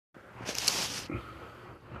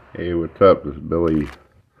Hey, what's up? This is Billy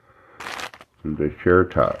from the Share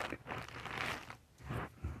Talk.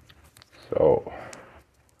 So,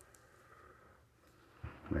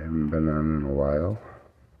 I haven't been on in a while.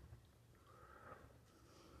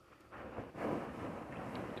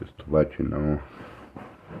 Just to let you know,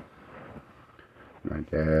 my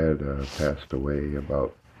dad passed away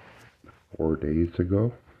about 4 days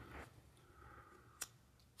ago.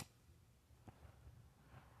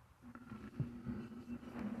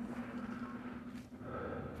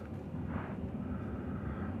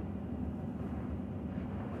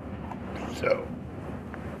 So,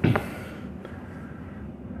 if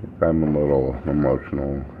I'm a little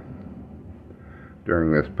emotional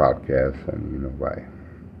during this podcast, then you know why.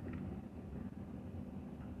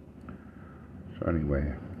 So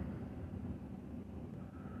anyway,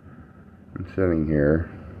 I'm sitting here.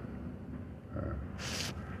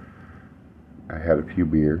 I had a few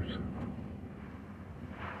beers,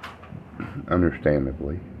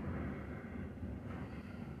 understandably.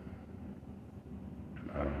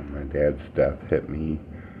 My dad's death hit me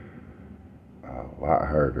a lot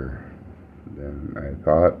harder than I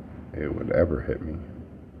thought it would ever hit me.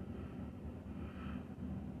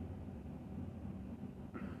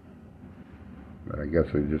 But I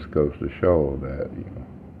guess it just goes to show that,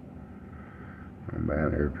 no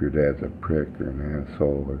matter if your dad's a prick or an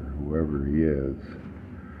asshole or whoever he is,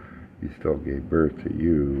 he still gave birth to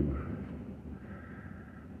you.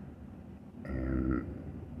 And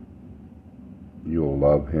you'll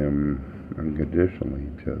love him unconditionally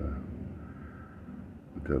to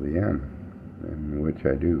the end, and which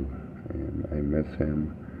I do. And I miss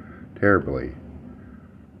him terribly.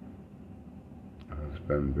 It's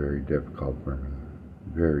been very difficult for me.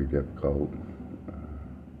 Very difficult.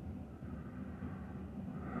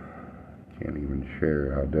 Can't even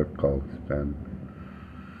share how difficult it's been.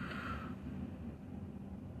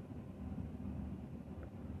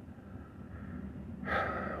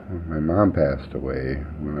 When my mom passed away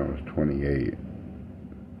when I was 28,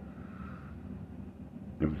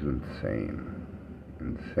 it was insane.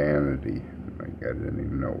 Insanity. Like, I didn't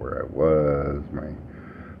even know where I was. My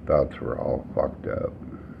thoughts were all fucked up.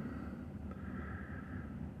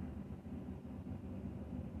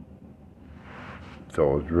 So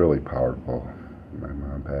it was really powerful. My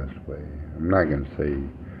mom passed away. I'm not going to say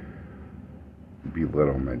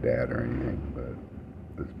belittle my dad or anything, but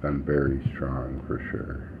it's been very strong for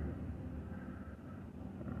sure.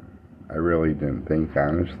 I really didn't think,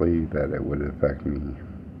 honestly, that it would affect me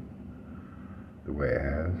the way it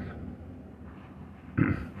has.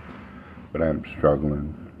 But I'm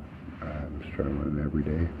struggling. I'm struggling every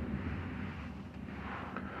day.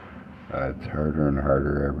 It's harder and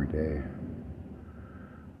harder every day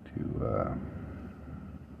to,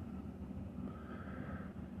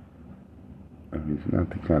 I mean, it's not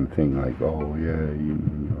the kind of thing like, oh yeah, you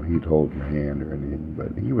know, he'd hold your hand or anything,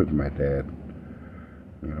 but he was my dad,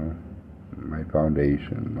 my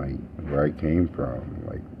foundation, like where I came from,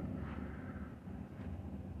 like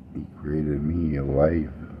he created me a life.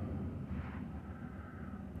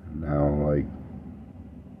 Now, like,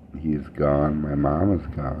 he's gone, my mom is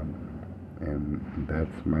gone, and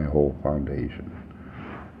that's my whole foundation.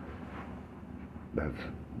 That's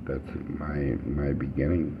my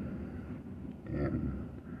beginning, and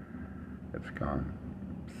it's gone.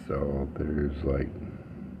 So there's like,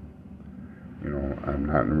 I'm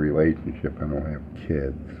not in a relationship, I don't have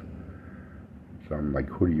kids. So I'm like,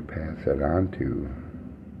 who do you pass that on to?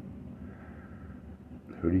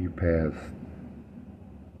 Who do you pass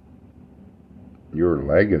your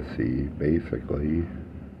legacy, basically?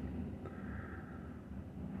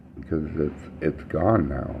 Because it's gone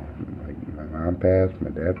now. Like, my mom passed,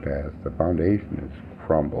 my dad passed, the foundation is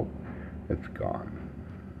crumbled. It's gone.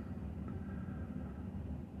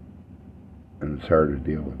 And it's hard to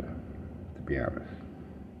deal with it, to be honest.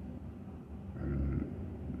 I mean,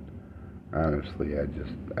 honestly, I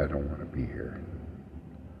don't want to be here.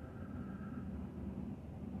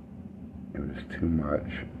 It was too much,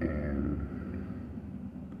 and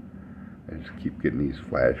I just keep getting these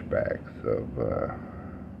flashbacks of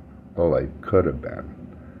what life could have been.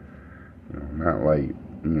 Not like,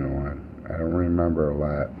 I don't remember a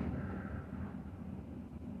lot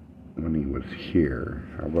when he was here.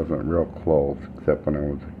 I wasn't real close, except when I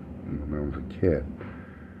was a kid.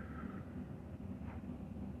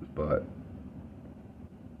 But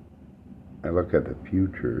I look at the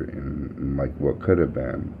future and like what could have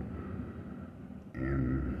been,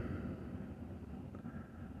 and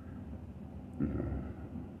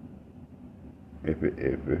if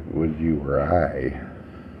it was you or I,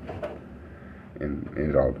 and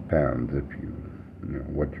it all depends if you know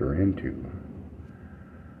what you're into.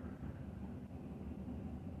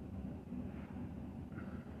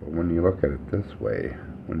 you look at it this way,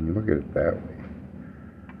 when you look at it that way,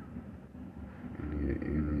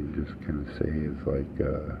 and you just kind of say, it's like,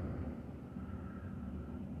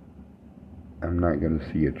 I'm not going to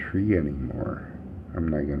see a tree anymore. I'm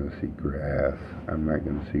not going to see grass. I'm not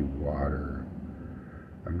going to see water.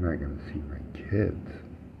 I'm not going to see my kids.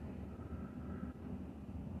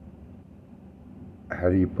 How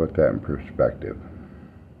do you put that in perspective?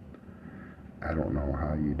 I don't know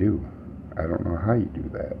how you do. I don't know how you do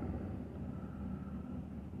that.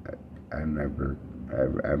 I've never,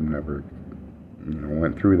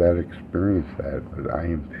 went through that experience but I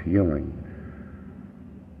am feeling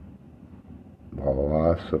the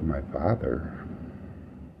loss of my father.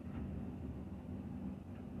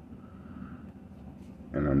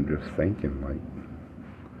 And I'm just thinking, like,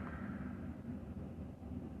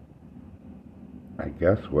 I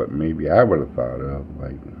guess what maybe I would have thought of,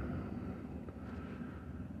 like,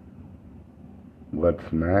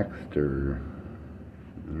 what's next, or,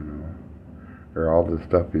 or all the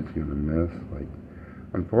stuff he's gonna miss. Like,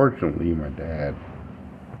 unfortunately, my dad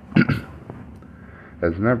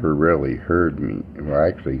has never really heard me, well,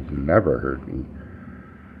 actually, he's never heard me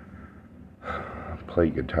play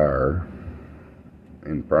guitar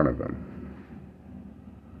in front of him,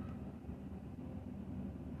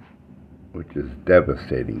 which is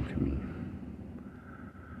devastating to me,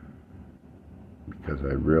 because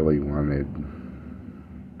I really wanted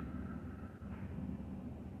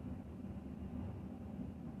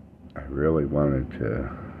to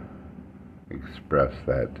express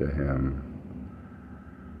that to him.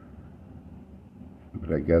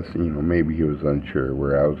 But I guess, maybe he was unsure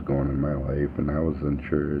where I was going in my life, and I was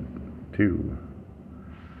unsure too.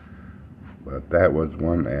 But that was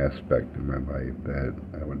one aspect of my life that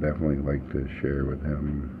I would definitely like to share with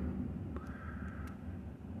him.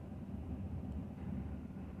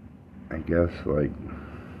 I guess, like,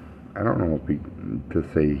 I don't know if to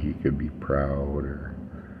say he could be proud, or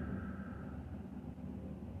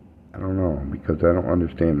I don't know, because I don't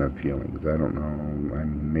understand the feelings. I don't know. I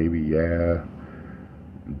mean, maybe, yeah,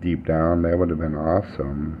 deep down that would have been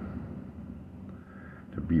awesome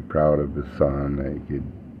to be proud of his son, that he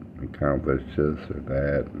could accomplish this or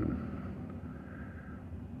that.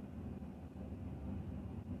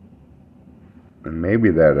 And maybe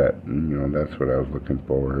that's what I was looking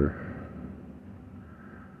for.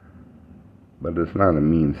 But it's not a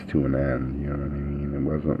means to an end, you know what I mean? It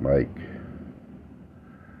wasn't like,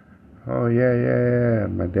 oh yeah,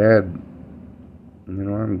 my dad,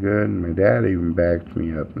 I'm good, and my dad even backed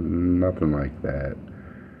me up, and nothing like that,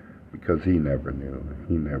 because he never knew.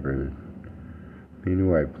 He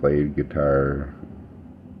knew I played guitar,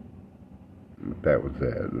 but that was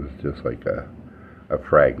it. It was just like a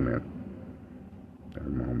fragment, a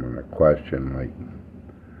moment, a question, like,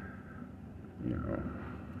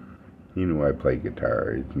 he knew I played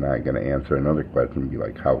guitar. He's not going to answer another question and be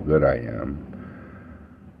like, how good I am,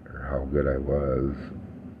 or how good I was,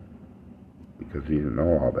 because he didn't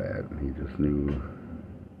know all that. He just knew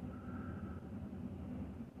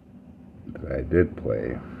that I did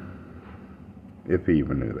play. If he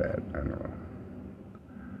even knew that, I don't know.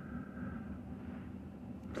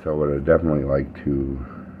 So I would have definitely liked to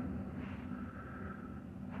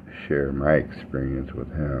share my experience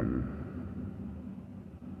with him.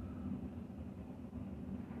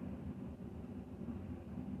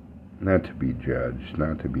 Not to be judged,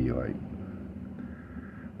 not to be like,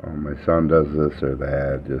 oh, my son does this or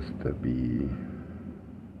that, just to be,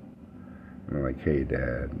 like, hey,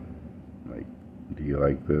 Dad, like, do you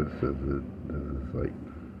like this?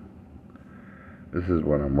 This is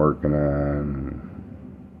what I'm working on.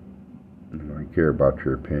 I care about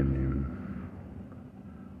your opinion.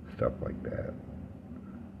 Stuff like that.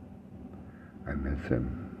 I miss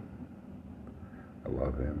him. I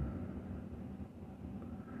love him.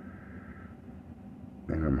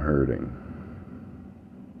 And I'm hurting.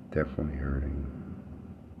 Definitely hurting.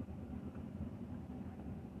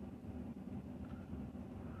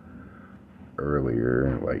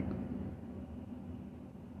 Earlier, like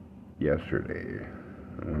yesterday,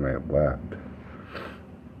 when I left,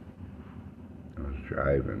 I was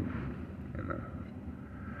driving, and I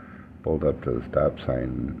pulled up to the stop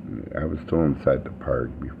sign. I was still inside the park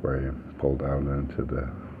before I pulled out onto the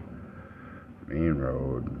main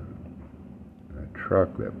road. A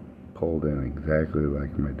truck that pulled in exactly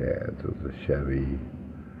like my dad's. It was a Chevy,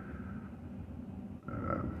 I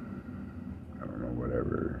don't know,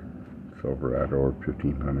 whatever, Silverado or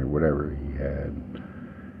 1500, whatever he had.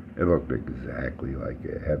 It looked exactly like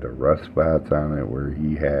it. It had the rust spots on it where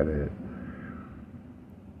he had it,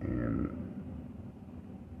 and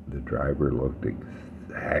the driver looked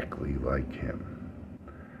exactly like him.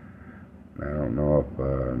 I don't know if,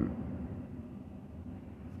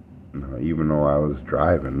 no, even though I was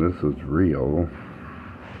driving, this was real.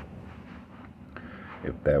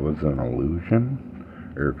 If that was an illusion,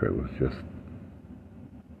 or if it was just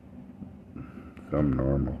some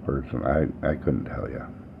normal person, I couldn't tell you.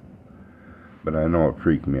 But I know it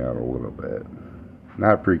freaked me out a little bit.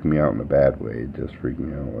 Not freaked me out in a bad way, just freaked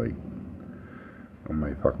me out like, oh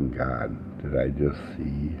my fucking God, did I just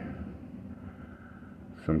see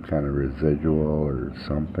some kind of residual or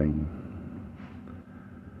something?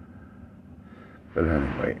 But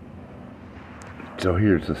anyway, so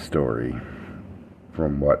here's the story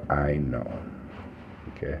from what I know,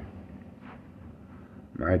 okay?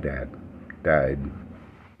 My dad died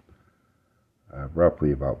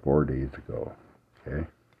roughly about 4 days ago, okay?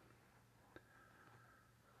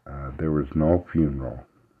 There was no funeral.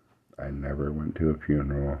 I never went to a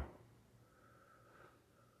funeral.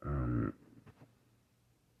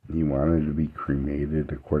 He wanted to be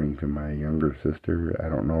cremated, according to my younger sister. I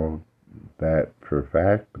don't know that for a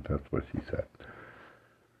fact, but that's what she said.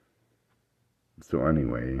 So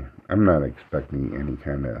anyway, I'm not expecting any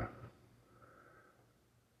kind of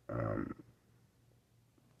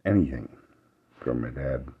anything from my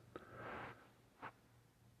dad.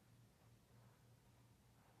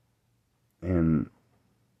 And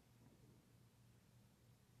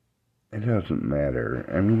it doesn't matter.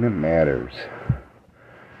 I mean, it matters.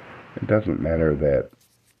 It doesn't matter that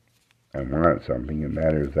I want something. It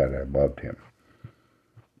matters that I loved him.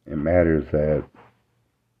 It matters that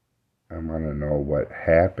I want to know what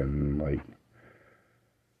happened. Like,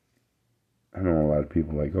 I know a lot of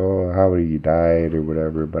people like, oh, how he died or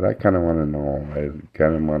whatever, but I kind of want to know. I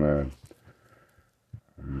kind of want to.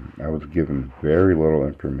 I was given very little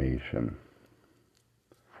information.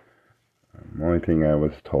 The only thing I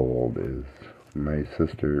was told is my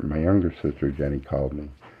younger sister Jenny, called me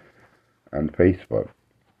on Facebook,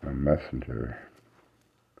 on Messenger,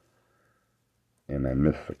 and I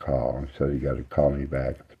missed the call. She said, you got to call me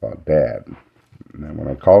back. It's about Dad. And then when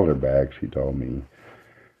I called her back, she told me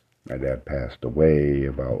my dad passed away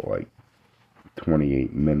about like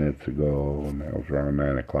 28 minutes ago, and that was around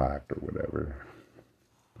 9 o'clock or whatever.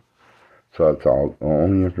 So that's all, the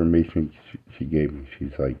only information she gave me.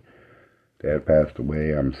 She's like, Dad passed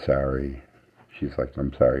away, I'm sorry. She's like,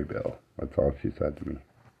 I'm sorry, Bill. That's all she said to me.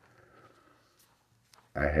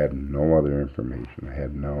 I had no other information. I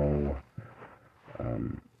had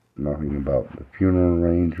nothing about the funeral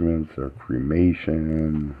arrangements or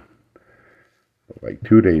cremation. But like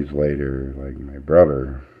 2 days later, like my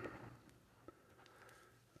brother,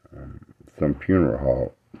 some funeral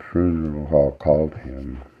hall called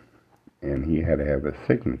him, and he had to have a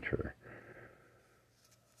signature.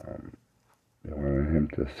 They wanted him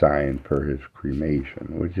to sign for his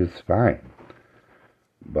cremation, which is fine.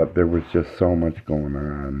 But there was just so much going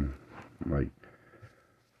on, like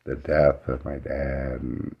the death of my dad,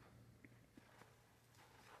 and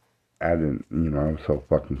I didn't, I was so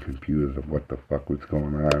fucking confused of what the fuck was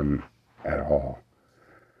going on at all.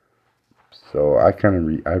 So I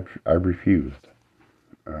kind of, I refused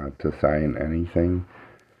to sign anything.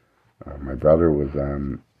 My brother was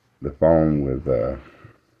on the phone with,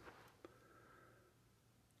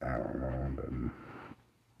 I don't know,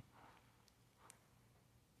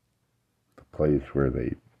 the place where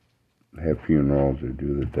they have funerals or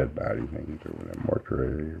do the dead body things or whatever,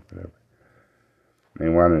 mortuary or whatever. They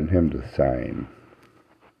wanted him to sign.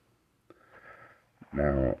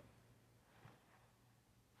 Now,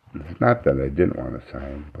 it's not that I didn't want to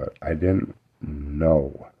sign, but I didn't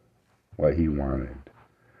know what he wanted.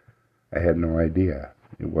 I had no idea.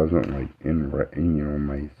 It wasn't like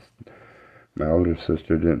my older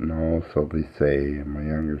sister didn't know, so they say, and my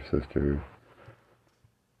younger sister,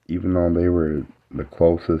 even though they were the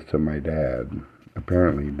closest to my dad,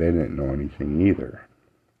 apparently they didn't know anything either.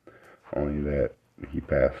 Only that he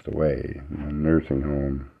passed away in a nursing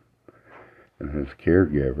home, and his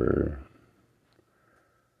caregiver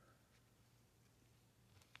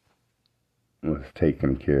was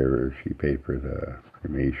taking care of. She paid for the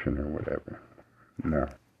cremation or whatever. No.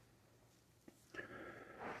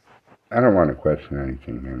 I don't want to question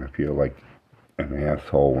anything, man. I feel like an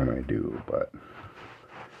asshole when I do, but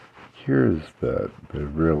here's the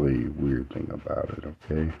really weird thing about it,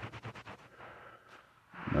 okay?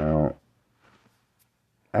 Now,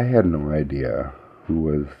 I had no idea who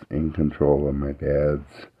was in control of my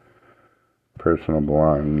dad's personal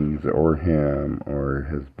belongings, or him, or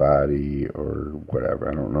his body, or whatever.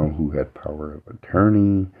 I don't know who had power of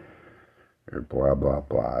attorney, or blah, blah,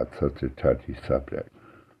 blah. It's such a touchy subject.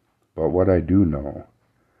 But what I do know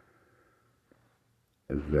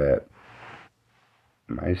is that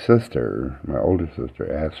my sister, my older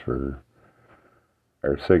sister, asked for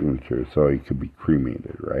our signature so he could be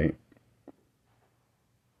cremated, right?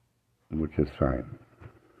 Which is fine.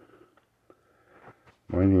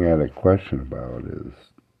 The only thing I had a question about is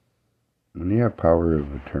when you have power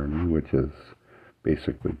of attorney, which is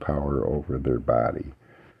basically power over their body,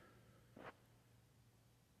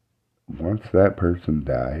 once that person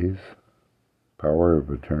dies, power of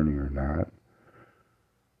attorney or not,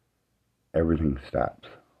 everything stops.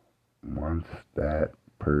 Once that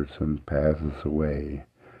person passes away,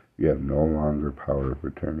 you have no longer power of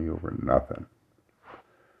attorney over nothing.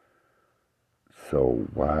 So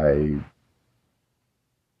why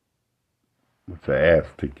was I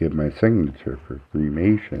asked to give my signature for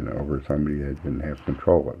cremation over somebody that didn't have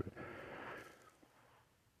control of it?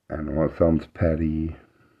 I know it sounds petty.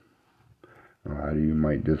 A lot of you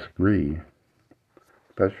might disagree.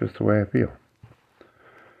 That's just the way I feel.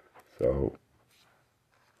 So,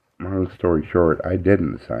 long story short, I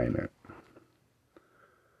didn't sign it.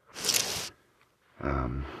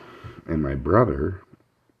 And my brother,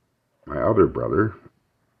 my other brother,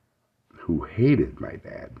 who hated my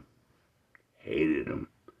dad, hated him.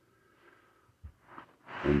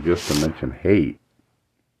 And just to mention hate,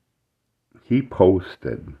 he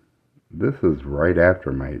posted, this is right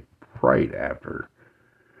after,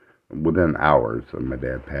 within hours of my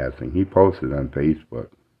dad passing, he posted on Facebook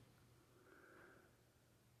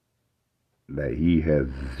that he has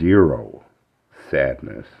zero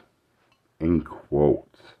sadness, in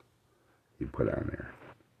quotes, he put on there,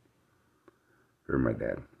 for my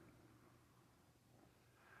dad.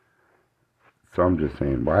 So I'm just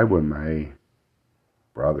saying, why would my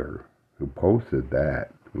brother, who posted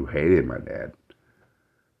that, who hated my dad,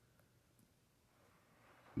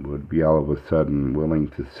 would be all of a sudden willing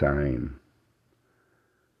to sign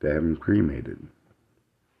to have him cremated?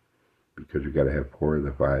 Because you got to have 4 of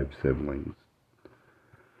the 5 siblings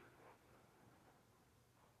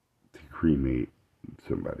to cremate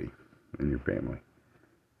somebody in your family,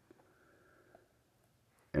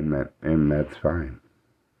 and that's fine.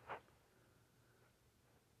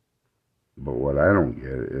 But what I don't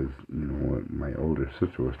get is, what my older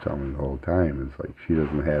sister was telling me the whole time. It's like she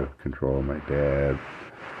doesn't have control of my dad's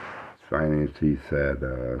finance. He said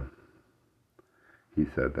that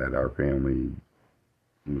our family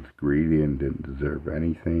was greedy and didn't deserve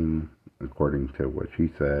anything, according to what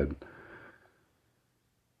she said.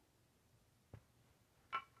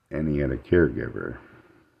 And he had a caregiver,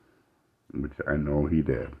 which I know he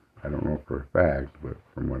did. I don't know for a fact, but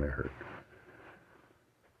from what I heard.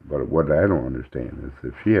 But what I don't understand is,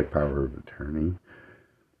 if she had power of attorney,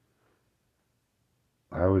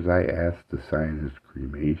 why was I asked to sign his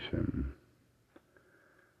cremation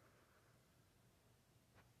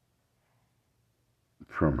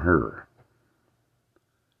from her?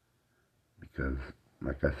 Because,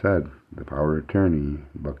 like I said, the power of attorney,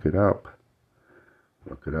 look it up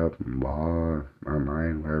in law,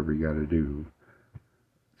 online, whatever you got to do,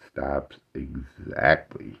 stops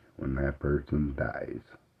exactly when that person dies.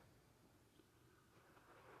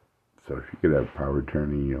 So she could have power of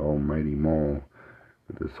attorney, almighty mo,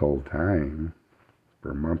 for this whole time,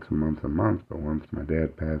 for months and months and months, but once my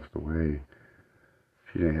dad passed away,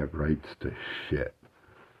 she didn't have rights to shit.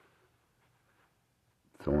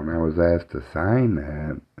 So when I was asked to sign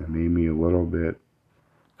that, it made me a little bit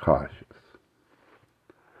cautious.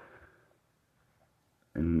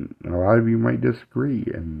 And a lot of you might disagree,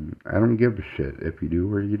 and I don't give a shit if you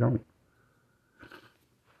do or you don't.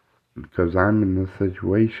 Because I'm in this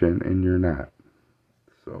situation and you're not.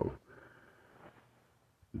 So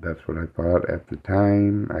that's what I thought at the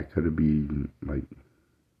time. I could have been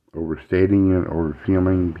overstating it,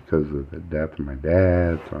 overfeeling because of the death of my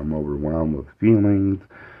dad, so I'm overwhelmed with feelings,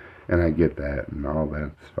 and I get that, and all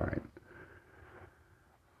that's fine.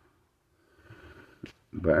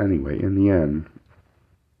 But anyway, in the end,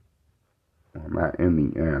 well, not in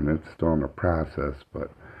the end, it's still in the process, but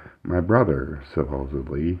my brother,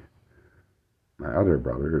 supposedly, my other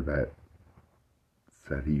brother that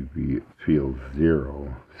said he feels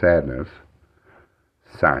zero sadness,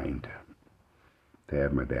 signed to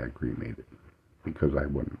have my dad cremated, because I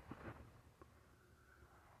wouldn't.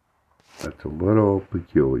 That's a little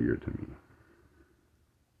peculiar to me.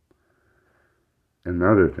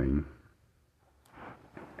 Another thing,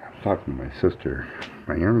 I was talking to my sister,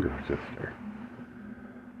 my younger sister,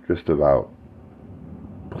 just about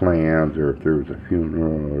plans or if there was a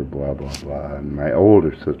funeral or blah blah blah, and my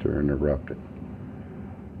older sister interrupted,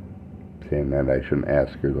 saying that I shouldn't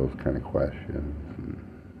ask her those kind of questions and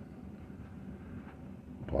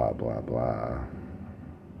blah blah blah.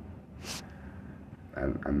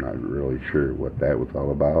 I'm not really sure what that was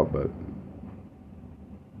all about, but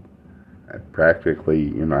I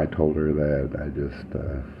practically, I told her that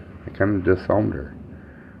I kind of disowned her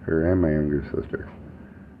and my younger sister.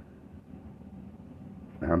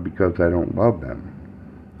 Not because I don't love them.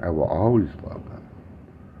 I will always love them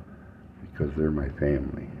because they're my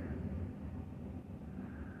family.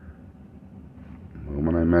 Well,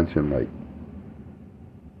 when I mentioned, like,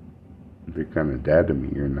 they're kind of dead to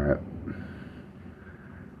me or not,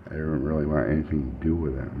 I don't really want anything to do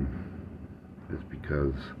with them. It's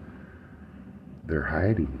because they're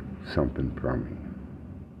hiding something from me.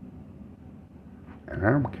 And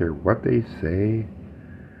I don't care what they say,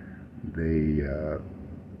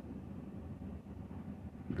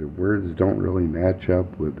 the words don't really match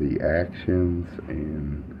up with the actions,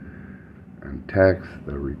 and on text,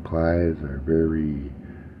 the replies are very,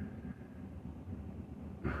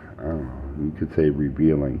 I don't know, you could say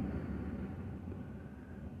revealing.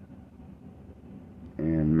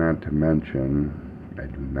 And not to mention, I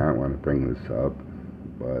do not want to bring this up,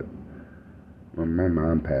 but when my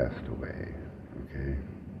mom passed away, okay,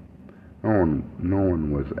 no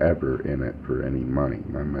one was ever in it for any money.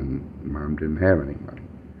 My mom didn't have any money.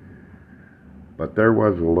 But there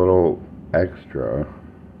was a little extra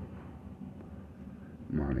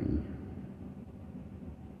money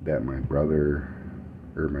that my brother,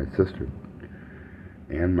 or my sister,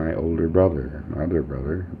 and my older brother, my other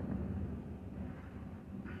brother,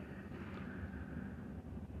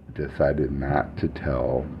 decided not to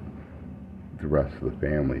tell the rest of the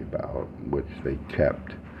family about, which they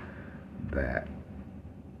kept that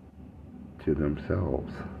to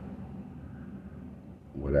themselves.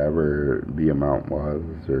 Whatever the amount was,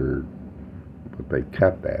 but they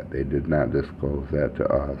kept that. They did not disclose that to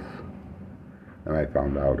us. And I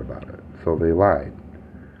found out about it. So they lied.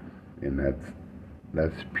 And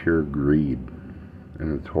that's pure greed.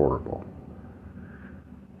 And it's horrible.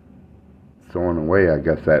 So in a way, I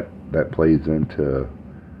guess that plays into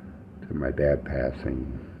my dad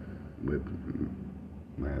passing with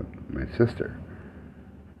my sister.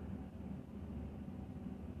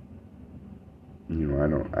 I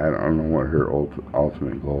don't know what her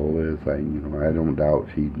ultimate goal is. I don't doubt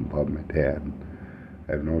she loved my dad.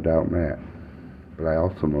 I have no doubt in that. But I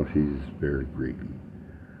also know she's very greedy.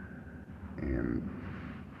 And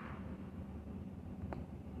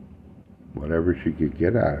whatever she could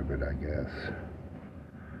get out of it, I guess.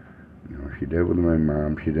 She did with my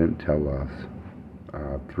mom. She didn't tell us,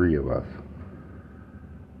 three of us.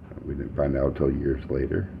 We didn't find out till years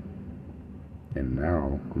later. And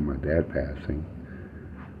now, with my dad passing,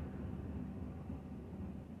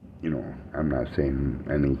 I'm not saying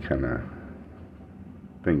any kind of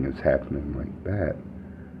thing is happening like that.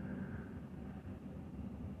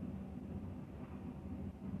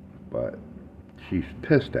 But she's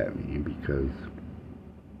pissed at me because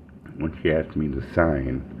when she asked me to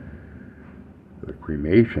sign the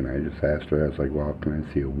cremation, I just asked her, I was like, well, can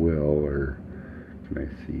I see a will, or can I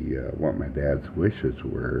see what my dad's wishes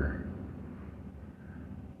were?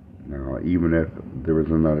 Now, even if there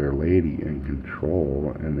was another lady in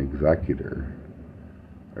control, an executor,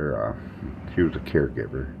 or she was a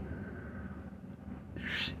caregiver,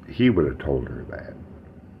 he would have told her that.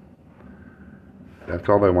 That's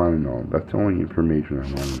all I want to know. That's the only information I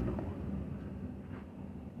want to know.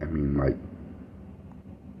 I mean, like,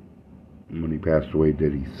 when he passed away,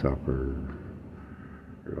 did he suffer?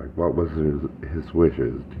 Or, like, what was his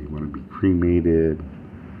wishes? Did he want to be cremated?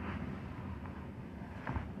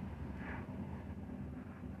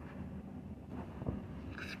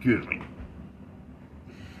 Excuse me.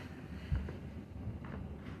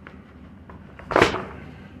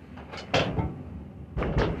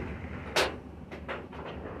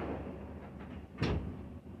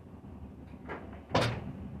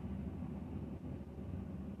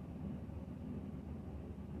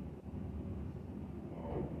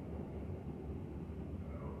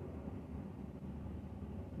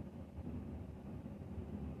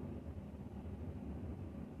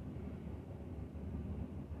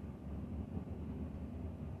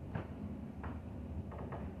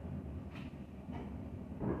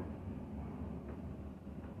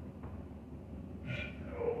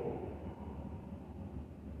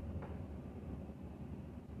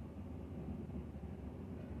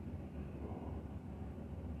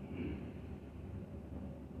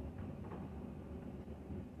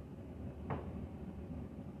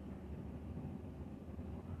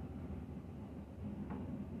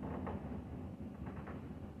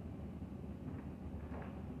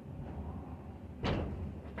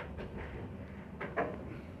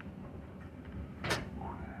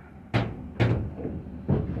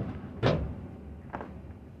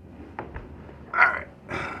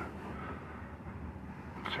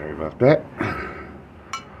 Sorry about that.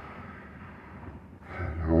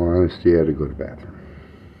 In all honesty, I had to go to the bathroom.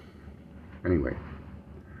 Anyway,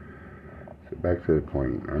 so back to the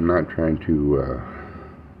point. I'm not trying to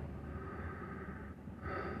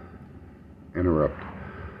interrupt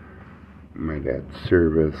my dad's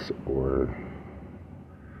service or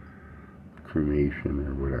cremation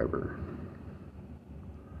or whatever.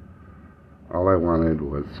 All I wanted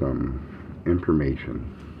was some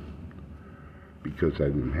information because I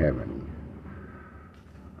didn't have any.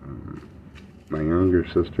 My younger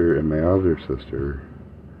sister and my elder sister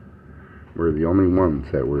were the only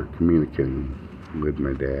ones that were communicating with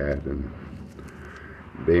my dad, and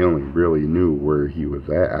they only really knew where he was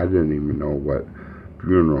at. I didn't even know what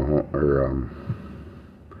funeral home, or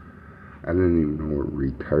I didn't even know what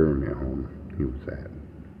retirement home he was at,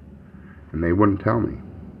 and they wouldn't tell me.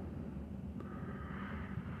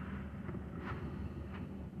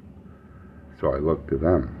 So I looked to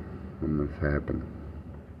them when this happened,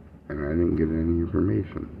 and I didn't get any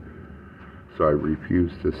information. So I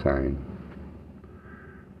refused to sign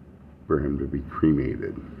for him to be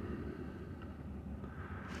cremated,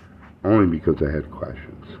 only because I had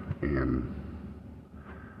questions. And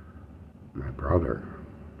my brother,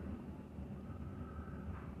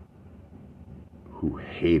 who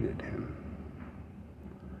hated him,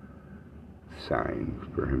 signed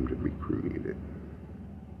for him to be cremated.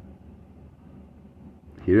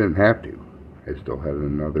 He didn't have to. I still had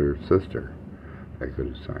another sister that could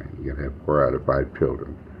have signed. You gotta have 4 out of 5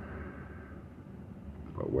 children.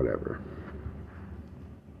 But whatever.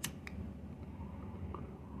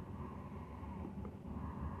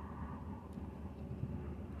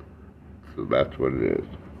 So that's what it is.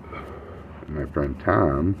 And my friend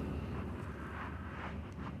Tom,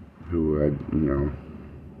 who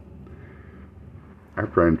our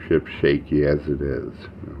friendship's shaky as it is.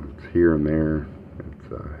 It's here and there.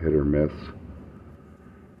 It's hit or miss.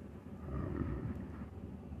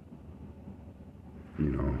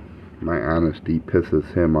 My honesty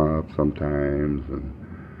pisses him off sometimes, and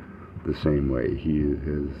the same way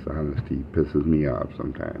his honesty pisses me off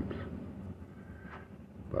sometimes.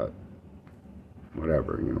 But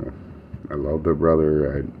whatever, I love the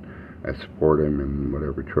brother. I support him in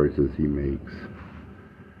whatever choices he makes,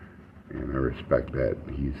 and I respect that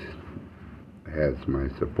he has my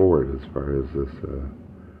support as far as this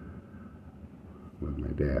with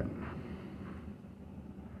my dad.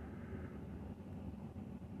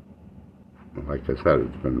 Like I said,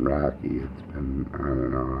 it's been rocky, it's been on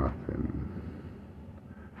and off, and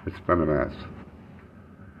it's been a mess.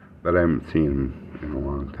 But I haven't seen him in a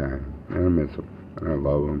long time, and I miss him, and I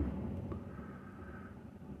love him.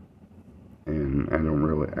 And I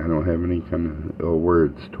don't have any kind of ill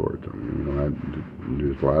words towards him.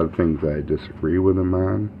 There's a lot of things I disagree with him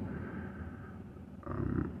on,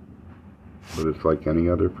 but it's like any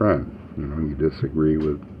other friend. You disagree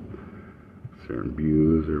with certain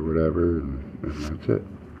views or whatever, and that's it.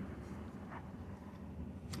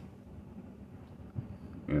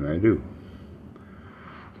 And I do.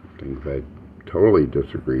 Some things I totally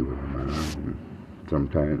disagree with him on, and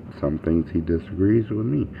sometimes some things he disagrees with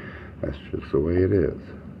me. That's just the way it is.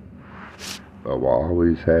 But we'll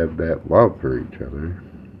always have that love for each other,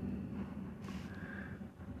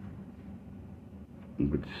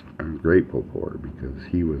 which I'm grateful for, because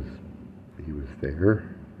he was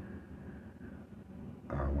there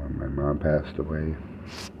when my mom passed away,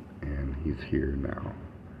 and he's here now,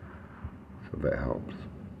 so that helps.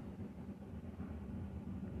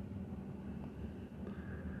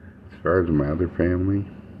 As far as my other family,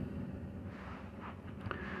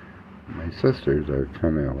 my sisters are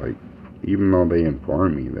kind of like, even though they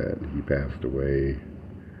informed me that he passed away,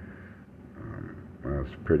 I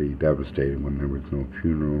was pretty devastated when there was no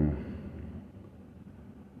funeral.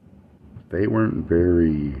 They weren't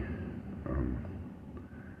very,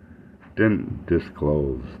 didn't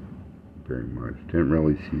disclose very much, didn't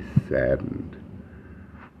really seem saddened.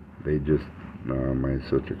 They just, my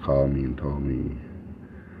sister called me and told me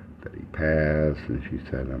that he passed, and she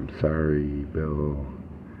said, "I'm sorry, Bill,"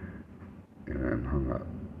 and then hung up.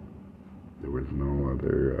 There was no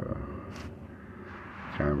other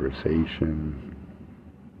conversation.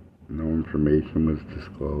 No information was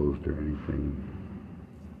disclosed or anything,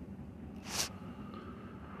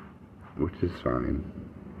 which is fine.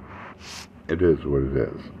 It is what it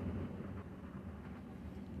is.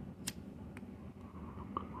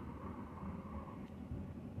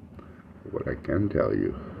 What I can tell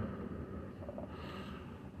you,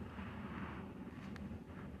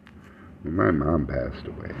 when my mom passed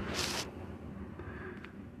away,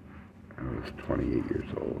 I was 28 years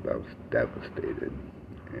old. I was devastated,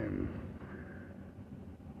 and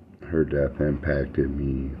her death impacted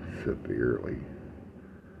me severely.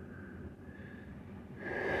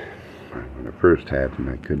 When it first happened,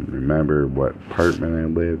 I couldn't remember what apartment I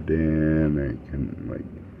lived in. I couldn't,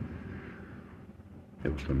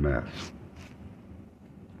 it was a mess.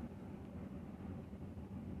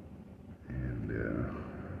 And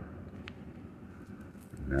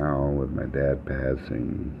now, with my dad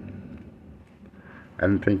passing, I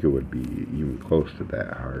didn't think it would be even close to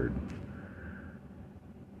that hard.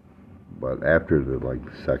 But after the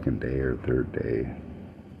second day or third day,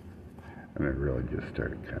 and it really just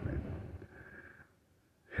started kind of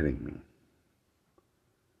hitting me.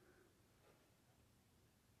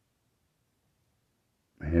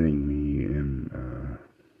 Hitting me in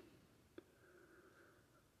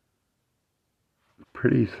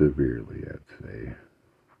pretty severely, I'd say.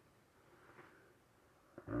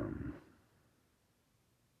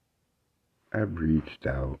 I've reached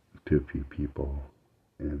out to a few people,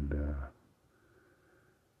 and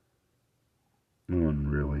no one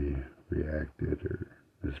really reacted or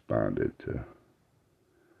responded to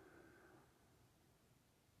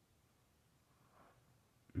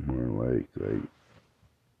more like,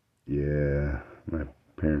 yeah, my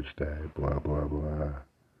parents died, blah, blah, blah.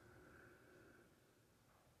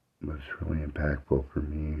 But it's really impactful for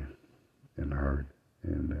me and hard.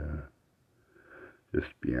 And just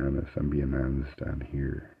to be honest, I'm being honest on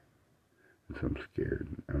here. Because I'm scared.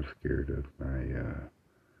 I'm scared of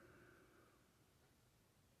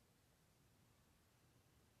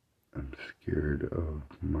I'm scared of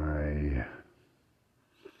my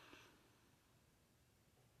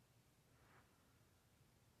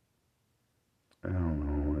I don't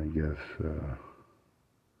know, I guess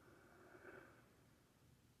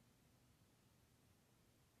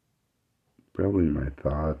probably my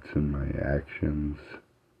thoughts and my actions,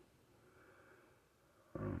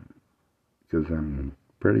 because I'm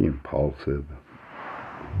pretty impulsive.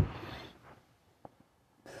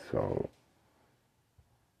 So,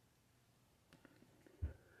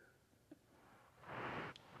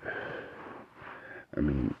 I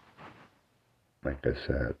mean, like I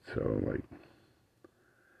said,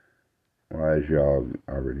 well, as y'all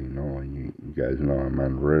already know, you guys know I'm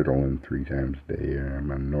on Ritalin 3 times a day, and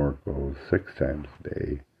I'm on Norco 6 times a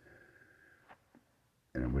day,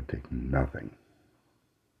 and it would take nothing,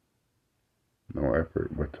 no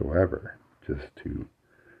effort whatsoever, just to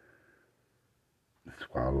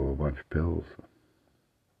swallow a bunch of pills.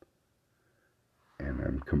 And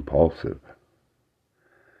I'm compulsive,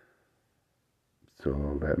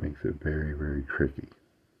 so that makes it very, very tricky.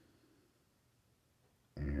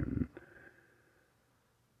 And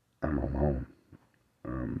I'm alone,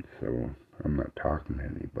 so I'm not talking to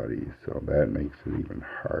anybody, so that makes it even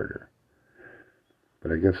harder.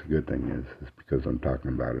 But I guess the good thing is because I'm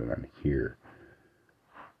talking about it on here,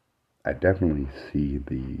 I definitely see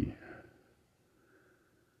the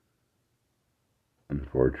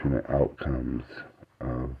unfortunate outcomes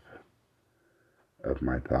of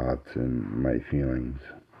my thoughts and my feelings.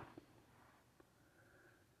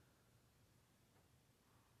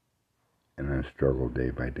 And I struggle day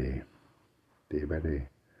by day. Day by day.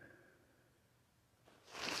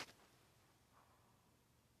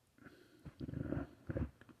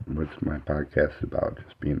 What's my podcast about?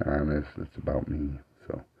 Just being honest. It's about me.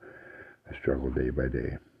 So I struggle day by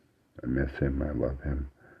day. I miss him. I love him.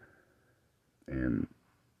 And,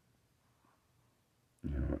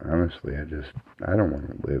 honestly, I don't want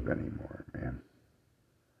to live anymore, man.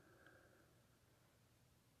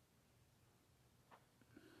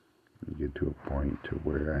 You get to a point to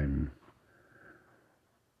where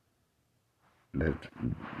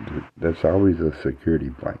that's always a security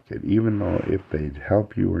blanket, even though if they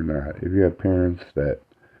help you or not. If you have parents that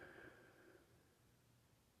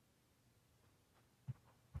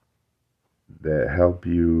help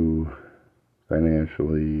you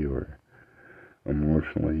financially or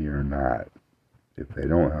emotionally or not, if they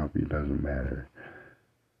don't help you, it doesn't matter.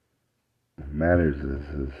 What matters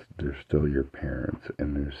is they're still your parents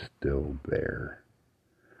and they're still there,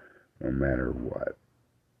 no matter what.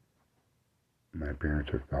 My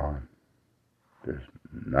parents are gone. There's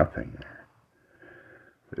nothing there.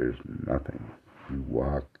 There's nothing. You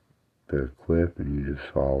walk the cliff and you just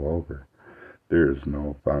fall over. There is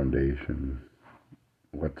no foundation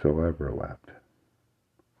whatsoever left.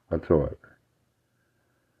 Whatsoever.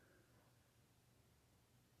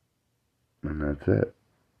 And that's it.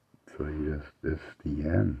 So it's the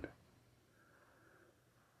end.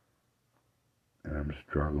 And I'm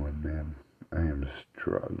struggling, man. I am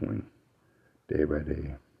struggling day by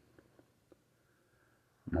day.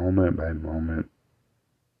 Moment by moment.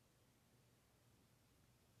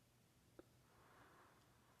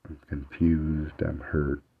 I'm confused. I'm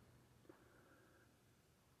hurt.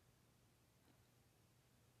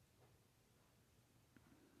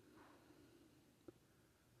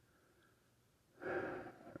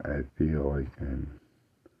 I feel like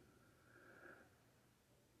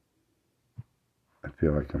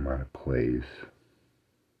I'm out of place.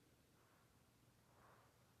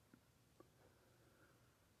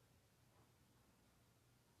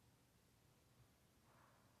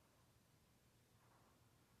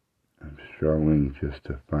 I'm struggling just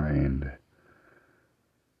to find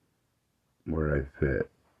where I fit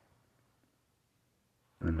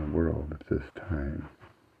in the world at this time.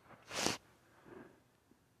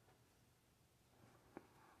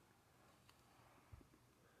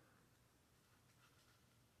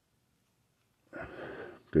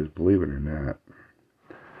 Because believe it or not,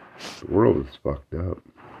 the world is fucked up.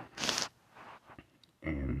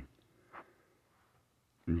 And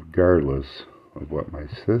regardless of what my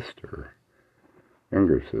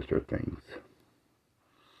younger sister thinks,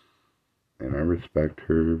 and I respect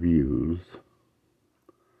her views,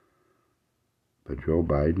 but Joe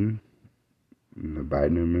Biden and the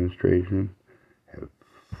Biden administration have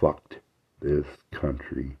fucked this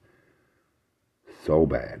country so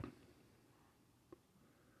bad.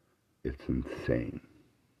 It's insane.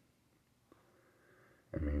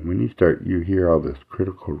 I mean, when you hear all this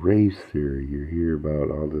critical race theory, you hear about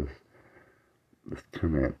all this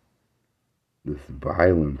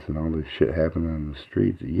violence and all this shit happening on the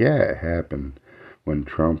streets. Yeah, it happened when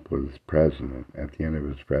Trump was president, at the end of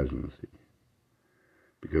his presidency,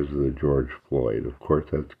 because of the George Floyd. Of course,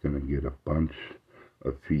 that's going to get a bunch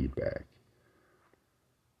of feedback.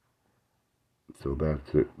 So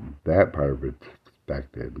that's it. That part of it's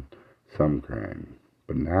expected. Some crime.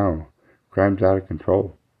 But now, crime's out of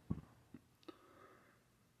control.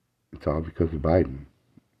 It's all because of Biden.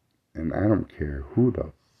 And I don't care who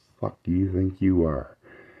the fuck you think you are.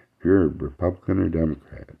 If you're a Republican or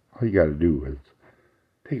Democrat, all you gotta do is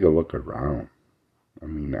take a look around. I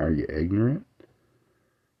mean, are you ignorant?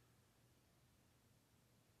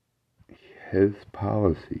 His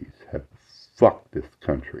policies have fucked this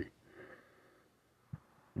country.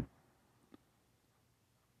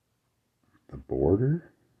 The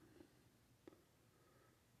border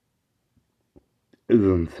is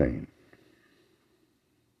insane.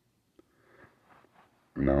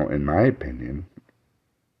 Now, in my opinion,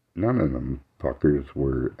 none of them fuckers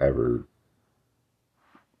were ever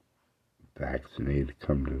vaccinated to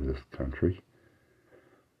come to this country.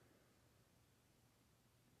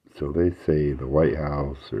 So they say, the White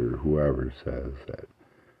House or whoever says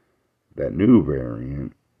that new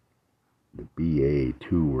variant, the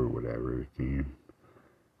BA2 or whatever, came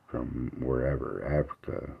from wherever,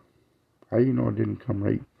 Africa. How do you know it didn't come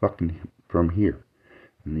right fucking from here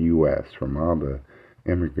in the U.S., from all the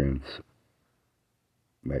immigrants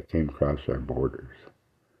that came across our borders,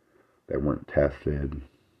 that weren't tested,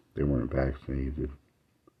 they weren't vaccinated?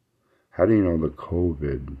 How do you know the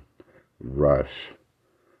COVID rush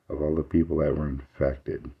of all the people that were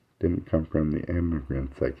infected didn't come from the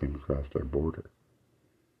immigrants that came across our border?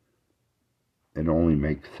 It only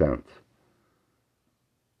makes sense.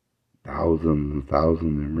 Thousands and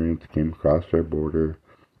thousands of immigrants came across our border.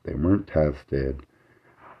 They weren't tested.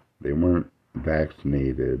 They weren't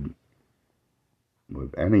vaccinated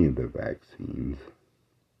with any of the vaccines.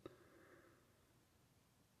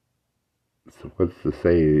 So what's to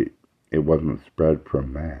say it wasn't spread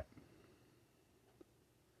from that?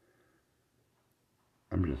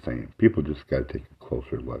 I'm just saying, people just gotta take a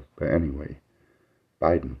closer look. But anyway,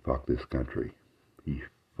 Biden fucked this country. He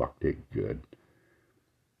fucked it good.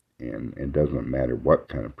 And it doesn't matter what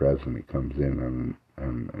kind of president comes in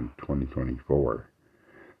 2024.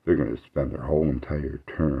 They're going to spend their whole entire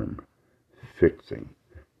term fixing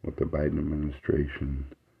what the Biden administration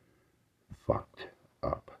fucked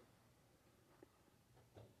up.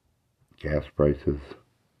 Gas prices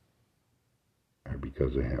are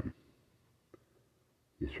because of him.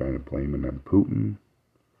 He's trying to blame it on Putin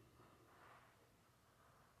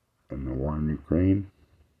and the war in Ukraine.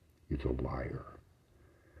 He's a liar.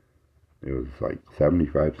 It was like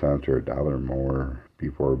 75 cents or $1 more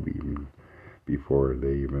before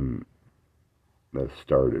they even that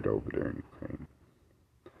started over there in Ukraine.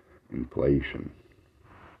 Inflation.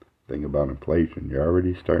 Thing about inflation, you're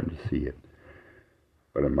already starting to see it.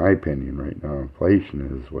 But in my opinion, right now,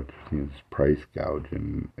 inflation is what you're seeing is price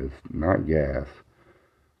gouging. It's not gas,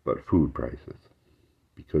 but food prices,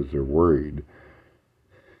 because they're worried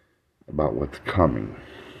about what's coming.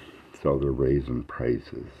 So they're raising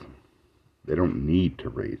prices. They don't need to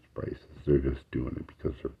raise prices. They're just doing it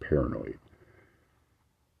because they're paranoid.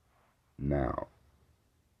 Now,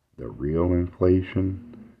 the real inflation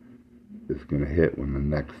is going to hit when the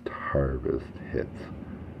next harvest hits.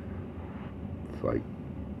 It's like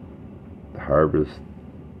the harvest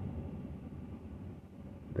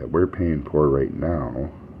that we're paying for right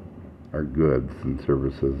now, our goods and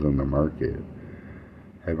services in the market,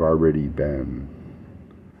 have already been,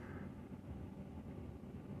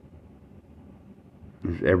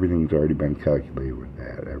 everything's already been calculated with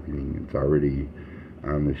that. Everything is already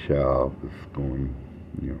on the shelf. It's going,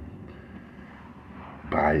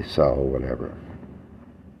 buy, sell, whatever.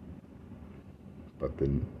 But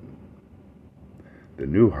the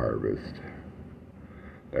new harvest,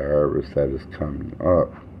 the harvest that is coming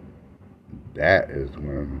up, that is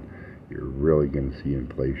when you're really going to see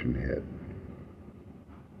inflation hit.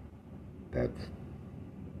 That's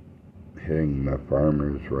hitting the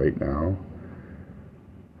farmers right now,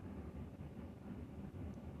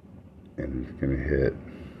 and it's going to hit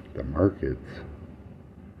the markets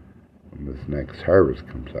when this next harvest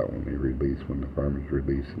comes out, when the farmers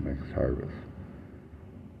release the next harvest.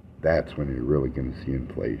 That's when you're really going to see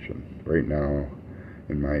inflation. Right now,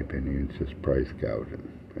 in my opinion, it's just price gouging.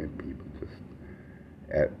 And people just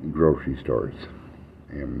at grocery stores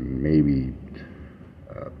and maybe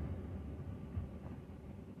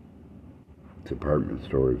department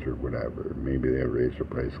stores or whatever. Maybe they raise the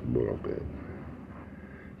price a little bit.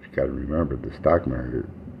 You got to remember the stock market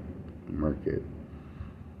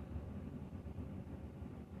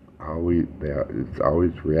it's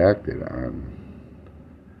always reacted on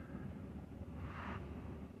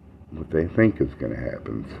what they think is going to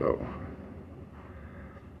happen. So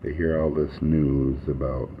they hear all this news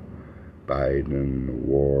about Biden, the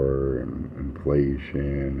war, and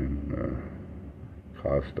inflation, and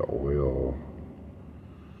cost of oil.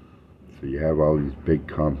 So you have all these big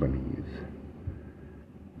companies,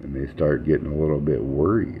 and they start getting a little bit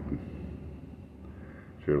worried.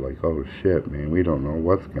 So they're like, oh shit, man, we don't know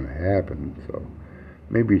what's going to happen. So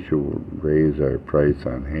maybe we should raise our price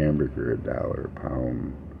on hamburger $1 a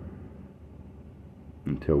pound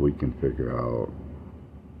until we can figure out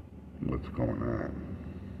what's going on.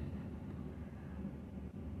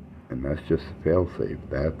 And that's just a fail-safe.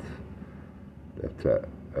 That's a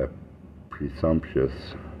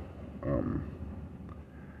presumptuous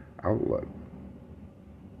outlook.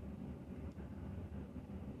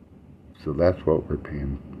 So that's what we're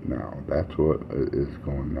paying now. That's what is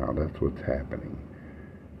going now. That's what's happening.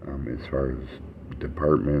 As far as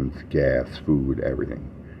departments, gas, food, everything.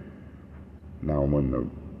 Now when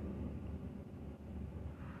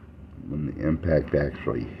the impact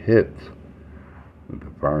actually hits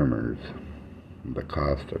the farmers, the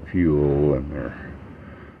cost of fuel and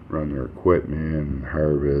run their equipment and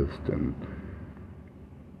harvest and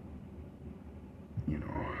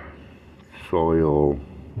soil,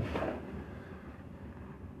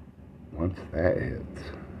 once that hits,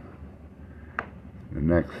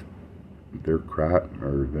 their crop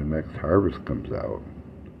or the next harvest comes out,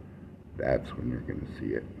 that's when you're going to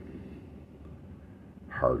see it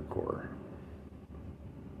hardcore.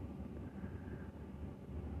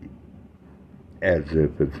 As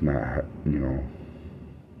if it's not,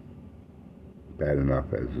 bad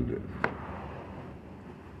enough as it is.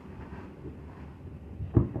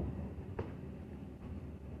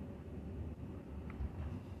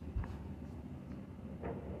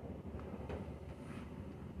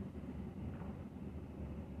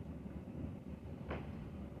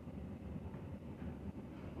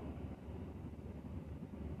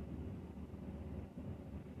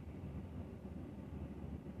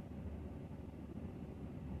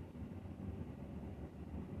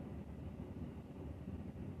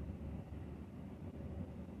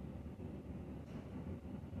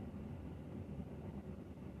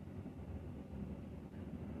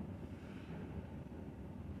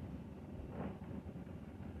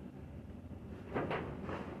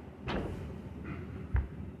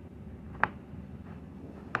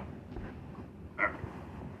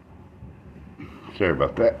 Sorry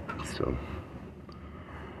about that. So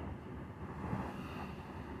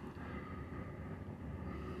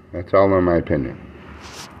that's all in my opinion.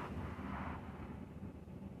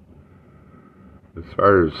 As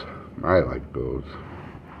far as my life goes,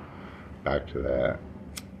 back to that.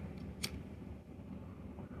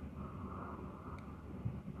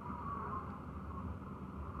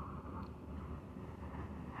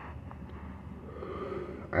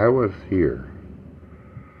 I was here.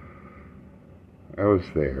 I was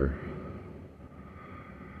there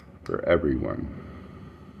for everyone.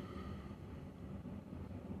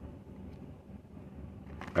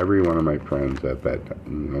 Every one of my friends at that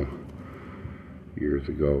time, years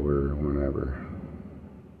ago or whenever.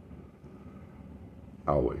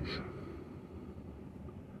 Always.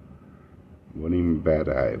 Wouldn't even bat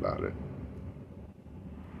an eye about it.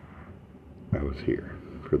 I was here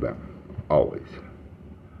for them. Always.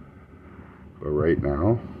 But right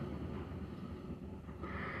now,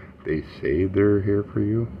 they say they're here for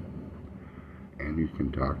you, and you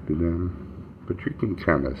can talk to them, but you can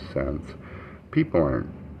kind of sense people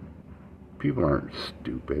aren't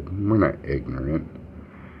stupid. We're not ignorant.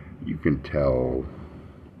 You can tell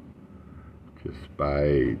just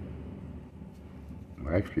by,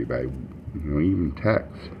 even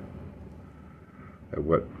text, at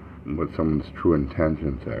what someone's true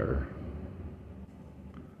intentions are.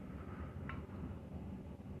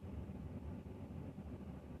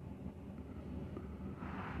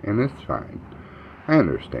 And it's fine. I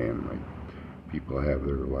understand, people have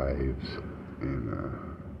their lives and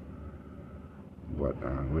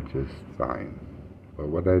whatnot, which is fine. But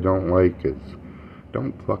what I don't like is,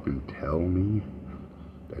 don't fucking tell me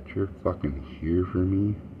that you're fucking here for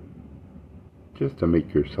me just to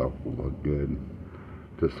make yourself look good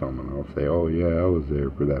to someone else. Say, oh yeah, I was there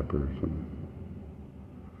for that person.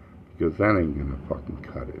 Because that ain't gonna fucking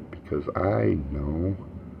cut it. Because I know,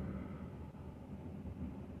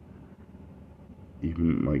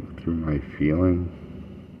 even through my feeling,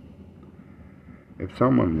 if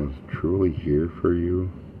someone was truly here for you,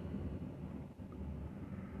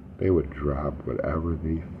 they would drop whatever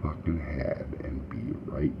they fucking had and be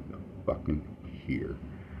right fucking here.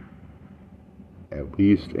 At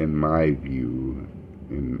least in my view,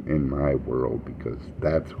 in my world, because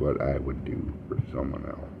that's what I would do for someone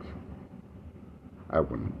else. I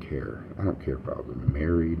wouldn't care. I don't care if I was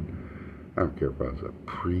married. I don't care if I was a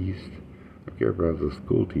priest. I don't care if I was a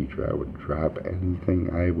school teacher. I would drop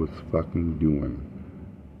anything I was fucking doing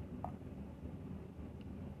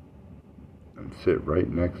and sit right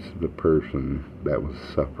next to the person that was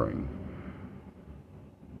suffering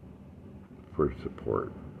for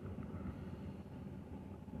support.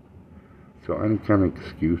 So any kind of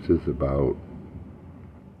excuses about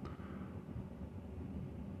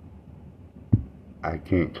I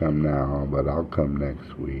can't come now, but I'll come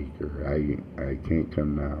next week, or I can't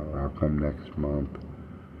come now, I'll come next month,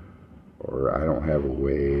 or I don't have a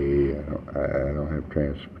way, I don't have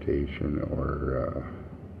transportation, or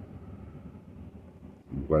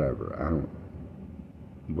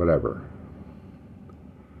whatever.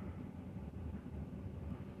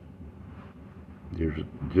 There's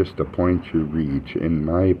just a point you reach, in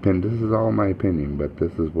my opinion. This is all my opinion, but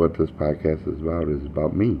this is what this podcast is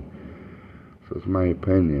about me. So it's my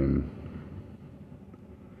opinion.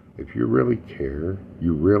 If you really care,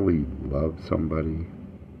 you really love somebody,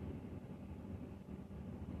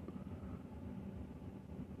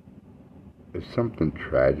 if something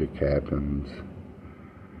tragic happens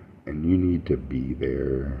and you need to be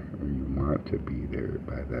there, or you want to be there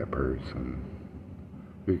by that person,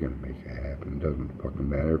 you're gonna make it happen. It doesn't fucking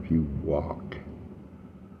matter if you walk.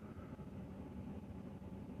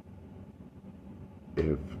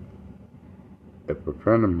 If a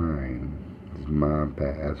friend of mine, his mom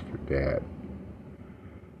passed, or dad,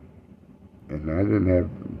 and I didn't have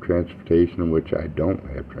transportation, which I don't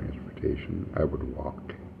have transportation, I would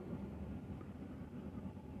walk.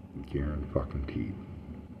 Guaranteed.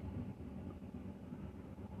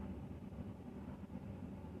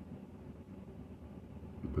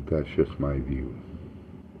 But that's just my view.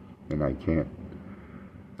 And I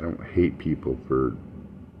don't hate people for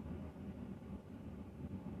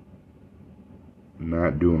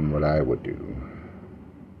not doing what I would do.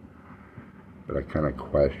 But I kind of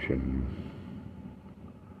question,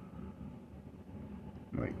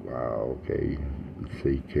 wow, okay, you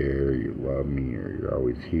say you care, you love me, or you're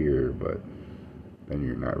always here, but then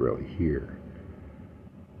you're not really here.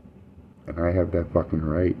 And I have that fucking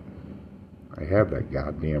right. I have that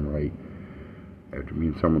goddamn right. After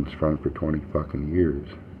being someone's friend for 20 fucking years,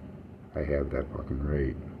 I have that fucking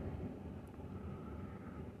right.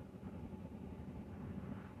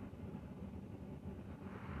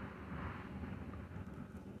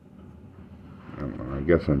 I don't know, I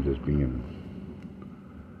guess I'm just being,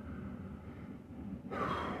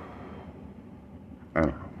 I don't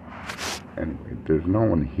know. Anyway, there's no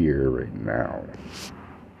one here right now,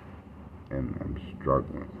 and I'm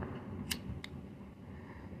struggling.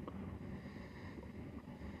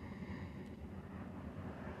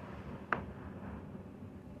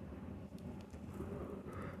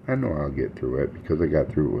 I know I'll get through it because I got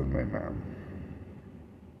through it with my mom.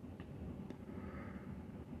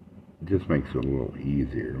 It just makes it a little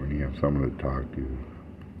easier when you have someone to talk to.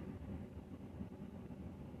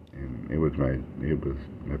 And it was my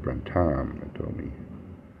friend Tom that told me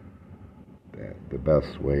that the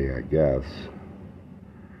best way, I guess,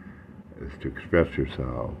 is to express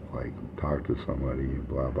yourself, like talk to somebody,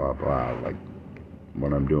 blah blah blah, like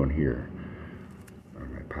what I'm doing here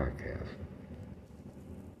on my podcast.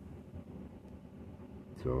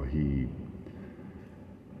 So he,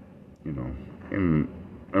 you know, in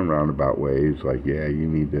roundabout ways, like, yeah, you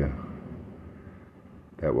need to,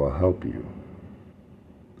 that will help you.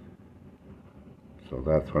 So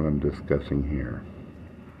that's what I'm discussing here.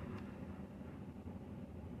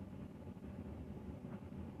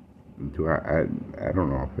 Do I don't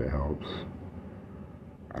know if it helps.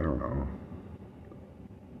 I don't know.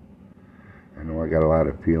 I know I got a lot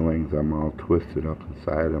of feelings. I'm all twisted up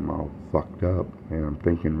inside. I'm all fucked up. And I'm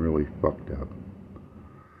thinking really fucked up.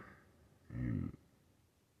 And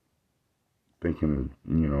thinking,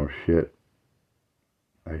 shit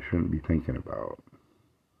I shouldn't be thinking about.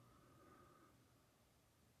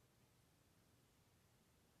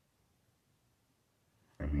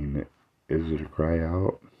 I mean, is it a cry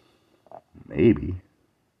out? Maybe.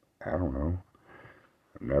 I don't know.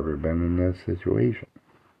 I've never been in that situation.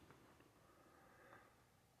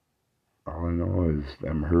 All I know is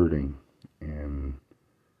I'm hurting, and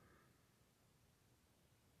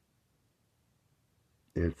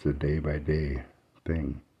it's a day-by-day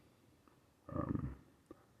thing.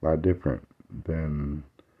 A lot different than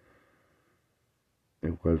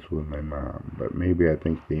it was with my mom, but maybe I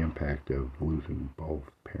think the impact of losing both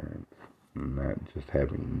parents and not just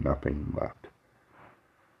having nothing left.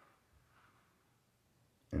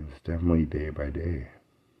 And it's definitely day by day.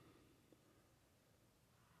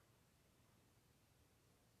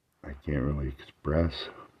 I can't really express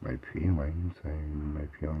my feelings. My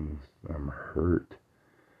feelings, I'm hurt.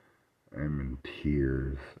 I'm in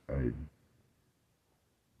tears. I'm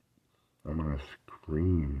gonna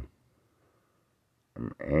scream.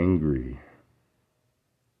 I'm angry.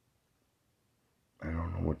 I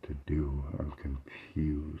don't know what to do. I'm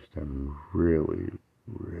confused. I'm really,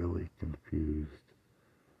 really confused.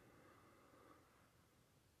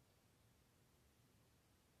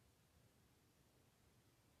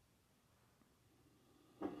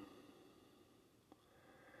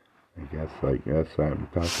 I guess I'm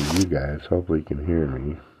talking to you guys. Hopefully you can hear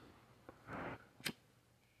me.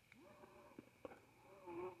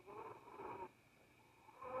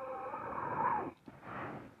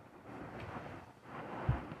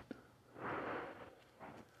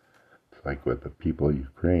 It's like with the people of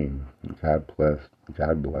Ukraine. God bless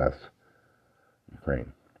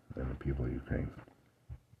Ukraine and the people of Ukraine.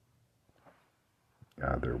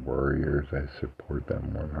 They're warriors. I support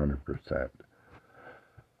them 100%.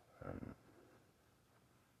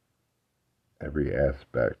 Every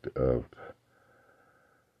aspect of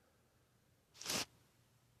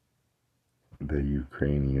the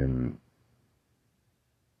Ukrainian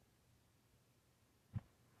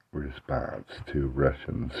response to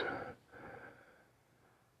Russians'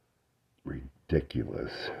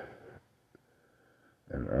 ridiculous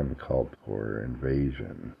and uncalled for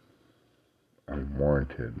invasion,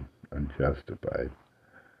 unwarranted, unjustified.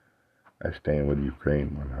 I stand with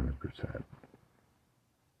Ukraine 100%.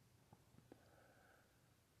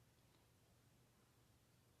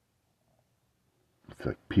 It's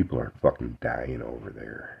like people are fucking dying over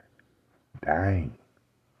there. Dying.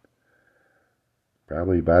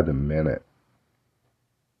 Probably by the minute.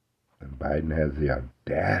 And Biden has the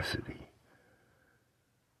audacity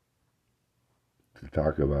to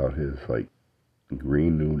talk about his,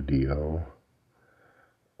 Green New Deal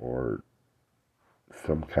or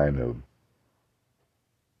some kind of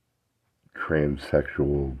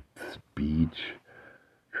transsexual speech,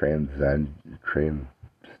 transgender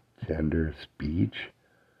speech.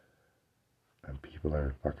 And people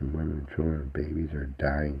are fucking women and children and babies are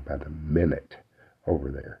dying by the minute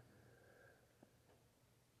over there.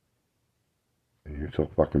 And you're so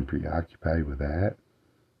fucking preoccupied with that.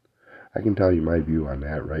 I can tell you my view on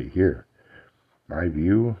that right here. My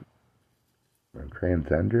view on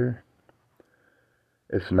transgender,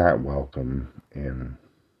 it's not welcome in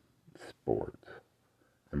sports,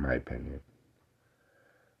 in my opinion.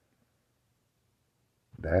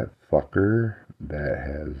 That fucker that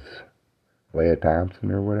has Leah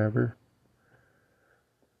Thompson or whatever,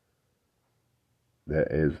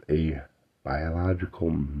 that is a biological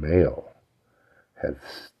male, has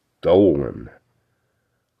stolen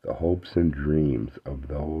the hopes and dreams of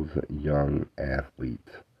those young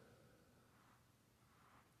athletes.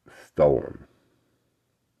 Stolen.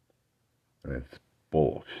 And it's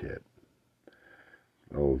bullshit.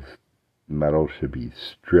 Those medals should be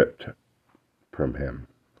stripped from him,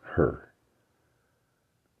 her.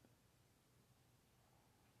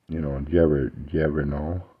 Do you ever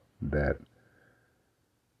know that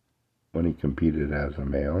when he competed as a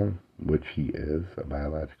male, which he is, a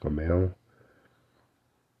biological male,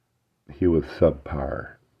 he was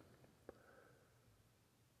subpar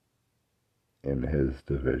in his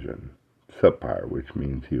division. Subpar, which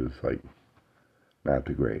means he was like not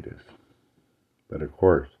the greatest. But of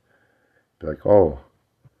course, like, oh,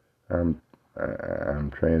 I'm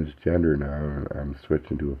transgender now. I'm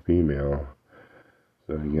switching to a female,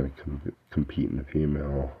 so I'm gonna compete in the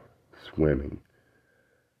female swimming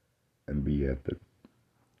and be at the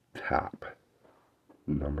top,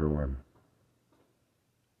 number one.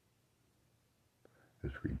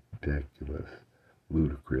 It's ridiculous,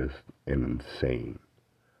 ludicrous, and insane.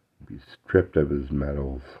 Be stripped of his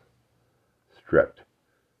medals, stripped.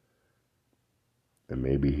 And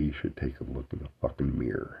maybe he should take a look in the fucking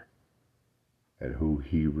mirror at who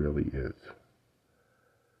he really is.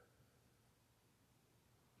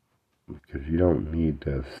 Because you don't need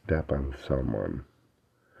to step on someone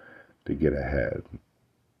to get ahead.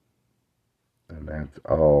 And that's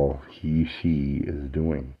all she is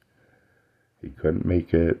doing. He couldn't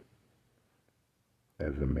make it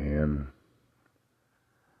as a man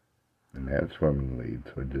in that swimming league,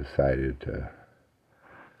 so he decided to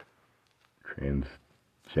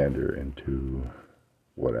transgender into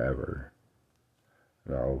whatever.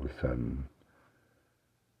 And all of a sudden,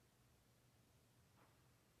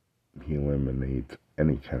 he eliminates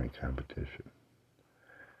any kind of competition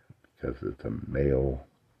because it's a male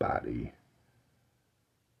body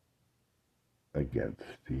against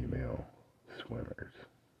female swimmers.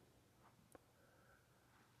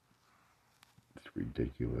 It's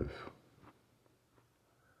ridiculous.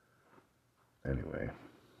 Anyway,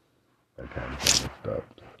 my time's almost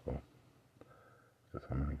up, so I guess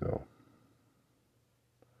I'm gonna go.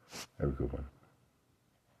 Have a good one.